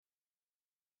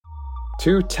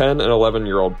Two 10 and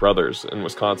 11-year-old brothers in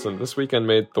Wisconsin this weekend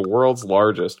made the world's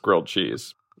largest grilled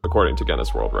cheese, according to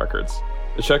Guinness World Records.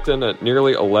 It checked in at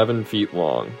nearly 11 feet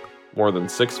long, more than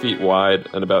 6 feet wide,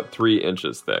 and about 3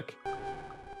 inches thick.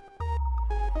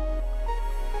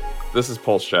 This is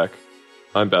Pulse Check.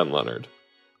 I'm Ben Leonard.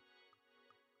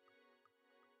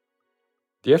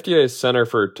 The FDA's Center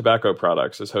for Tobacco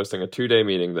Products is hosting a 2-day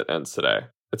meeting that ends today.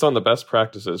 It's on the best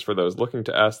practices for those looking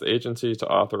to ask the agency to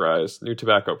authorize new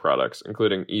tobacco products,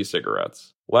 including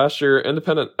e-cigarettes. Last year,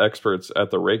 independent experts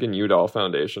at the Reagan-Udall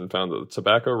Foundation found that the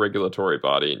tobacco regulatory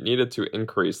body needed to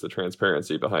increase the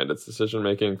transparency behind its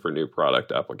decision-making for new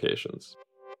product applications.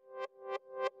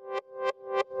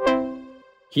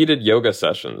 Heated yoga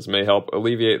sessions may help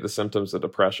alleviate the symptoms of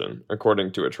depression,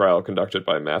 according to a trial conducted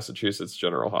by Massachusetts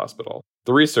General Hospital.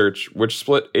 The research, which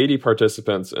split 80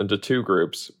 participants into 2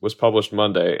 groups, was published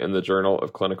Monday in the Journal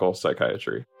of Clinical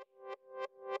Psychiatry.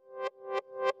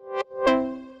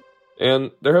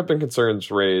 And there have been concerns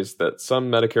raised that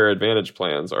some Medicare Advantage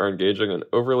plans are engaging in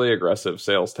overly aggressive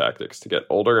sales tactics to get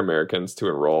older Americans to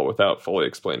enroll without fully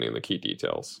explaining the key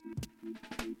details.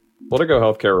 Politico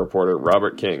healthcare reporter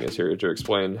Robert King is here to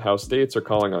explain how states are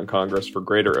calling on Congress for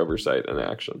greater oversight and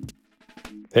action.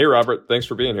 Hey, Robert, thanks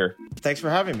for being here. Thanks for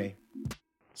having me.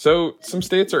 So, some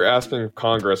states are asking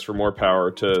Congress for more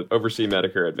power to oversee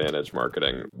Medicare Advantage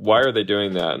marketing. Why are they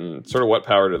doing that, and sort of what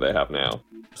power do they have now?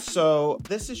 So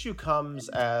this issue comes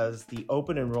as the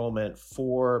open enrollment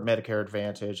for Medicare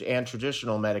Advantage and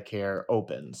traditional Medicare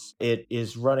opens. It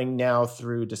is running now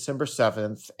through December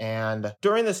 7th. And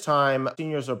during this time,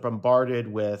 seniors are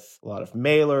bombarded with a lot of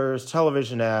mailers,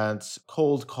 television ads,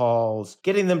 cold calls,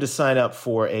 getting them to sign up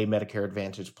for a Medicare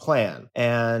Advantage plan.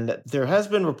 And there has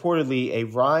been reportedly a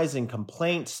rise in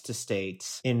complaints to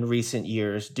states in recent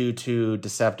years due to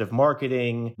deceptive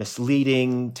marketing,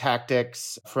 misleading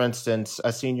tactics. For instance,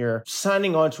 a senior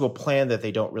signing on to a plan that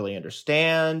they don't really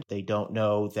understand. They don't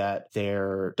know that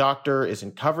their doctor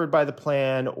isn't covered by the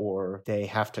plan, or they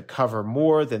have to cover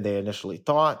more than they initially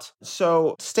thought.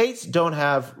 So states don't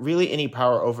have really any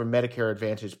power over Medicare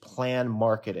Advantage plan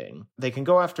marketing. They can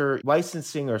go after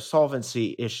licensing or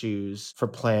solvency issues for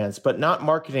plans, but not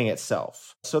marketing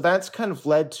itself. So that's kind of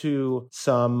led to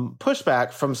some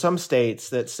pushback from some states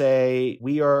that say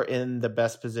we are in the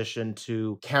best position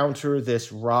to counter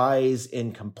this rise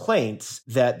in complaints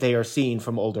that they are seeing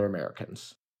from older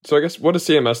Americans. So I guess what is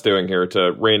CMS doing here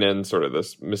to rein in sort of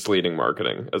this misleading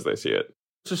marketing as they see it?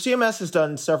 So CMS has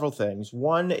done several things.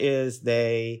 One is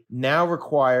they now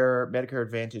require Medicare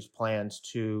Advantage plans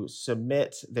to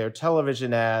submit their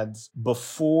television ads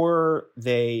before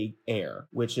they air,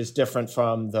 which is different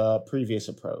from the previous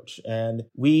approach. And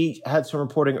we had some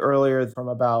reporting earlier from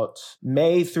about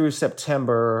May through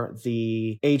September,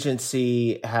 the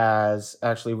agency has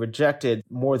actually rejected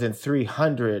more than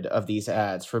 300 of these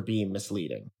ads for being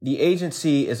misleading. The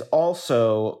agency is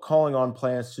also calling on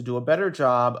plans to do a better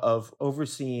job of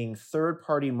overseeing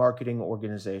third-party marketing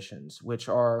organizations, which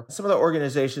are some of the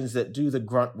organizations that do the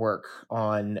grunt work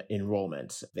on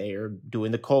enrollment. They are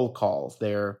doing the cold calls.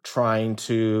 They're trying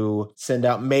to send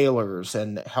out mailers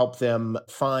and help them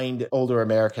find older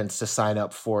Americans to sign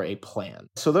up for a plan.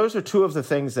 So those are two of the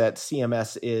things that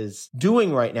CMS is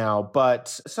doing right now. But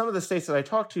some of the states that I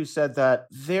talked to said that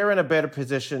they're in a better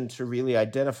position to really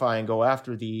identify and go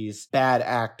after these bad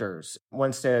actors.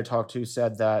 One state I talked to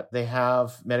said that they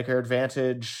have Medicare Advantage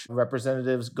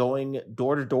representatives going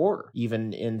door to door,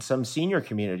 even in some senior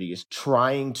communities,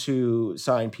 trying to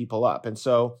sign people up. And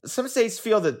so some states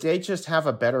feel that they just have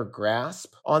a better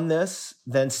grasp on this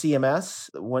than CMS.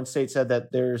 One state said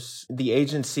that the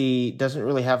agency doesn't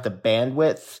really have the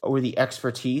bandwidth or the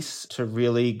expertise to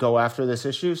really go after this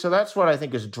issue. So that's what I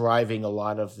think is driving a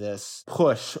lot of this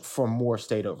push for more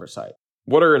state oversight.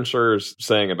 What are insurers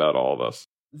saying about all of this?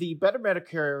 The Better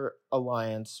Medicare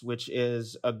Alliance, which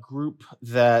is a group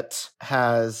that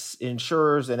has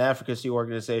insurers and advocacy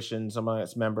organizations among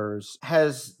its members,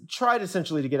 has tried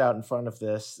essentially to get out in front of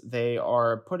this. They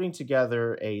are putting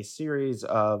together a series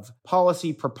of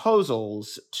policy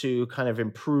proposals to kind of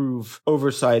improve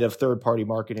oversight of third-party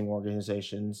marketing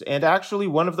organizations. And actually,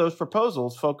 one of those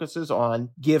proposals focuses on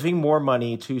giving more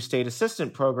money to state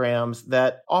assistant programs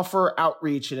that offer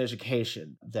outreach and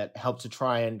education that help to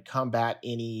try and combat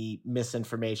any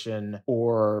misinformation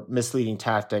or misleading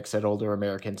tactics that older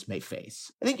Americans may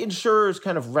face. I think insurers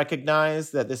kind of recognize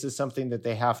that this is something that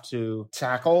they have to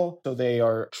tackle, so they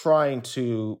are trying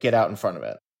to get out in front of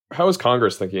it. How is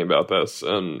Congress thinking about this,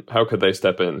 and how could they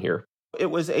step in here? It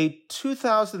was a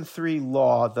 2003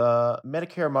 law, the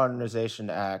Medicare Modernization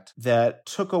Act, that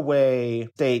took away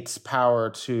states' power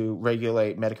to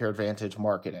regulate Medicare Advantage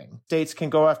marketing. States can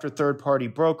go after third-party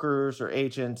brokers or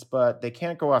agents, but they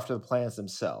can't go after the plans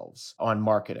themselves on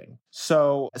marketing.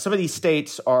 So some of these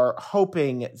states are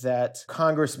hoping that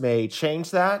Congress may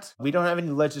change that. We don't have any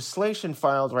legislation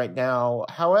filed right now.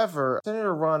 However,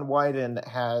 Senator Ron Wyden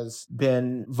has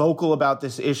been vocal about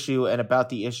this issue and about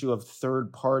the issue of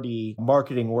third-party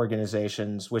marketing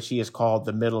organizations, which he has called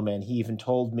the middlemen. He even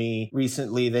told me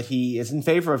recently that he is in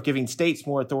favor of giving states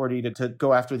more authority to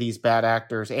go after these bad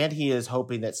actors, and he is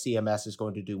hoping that CMS is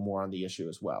going to do more on the issue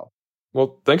as well.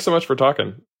 Well, thanks so much for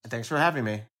talking. Thanks for having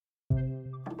me.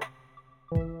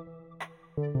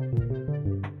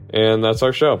 And that's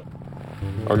our show.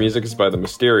 Our music is by the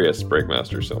mysterious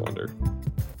Breakmaster Cylinder.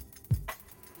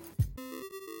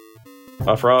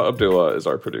 Afra Abdullah is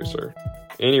our producer.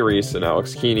 Annie Reese and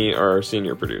Alex Keeney are our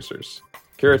senior producers.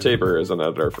 Kara Tabor is an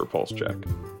editor for Pulse Check.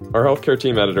 Our healthcare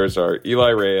team editors are Eli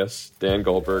Reyes, Dan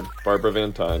Goldberg, Barbara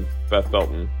Van Tyne, Beth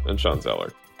Belton, and Sean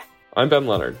Zeller. I'm Ben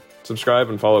Leonard. Subscribe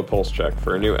and follow Pulse Check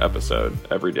for a new episode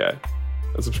every day.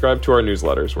 And subscribe to our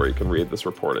newsletters where you can read this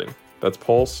reporting. That's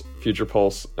Pulse, Future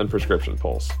Pulse, and Prescription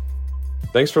Pulse.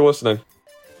 Thanks for listening.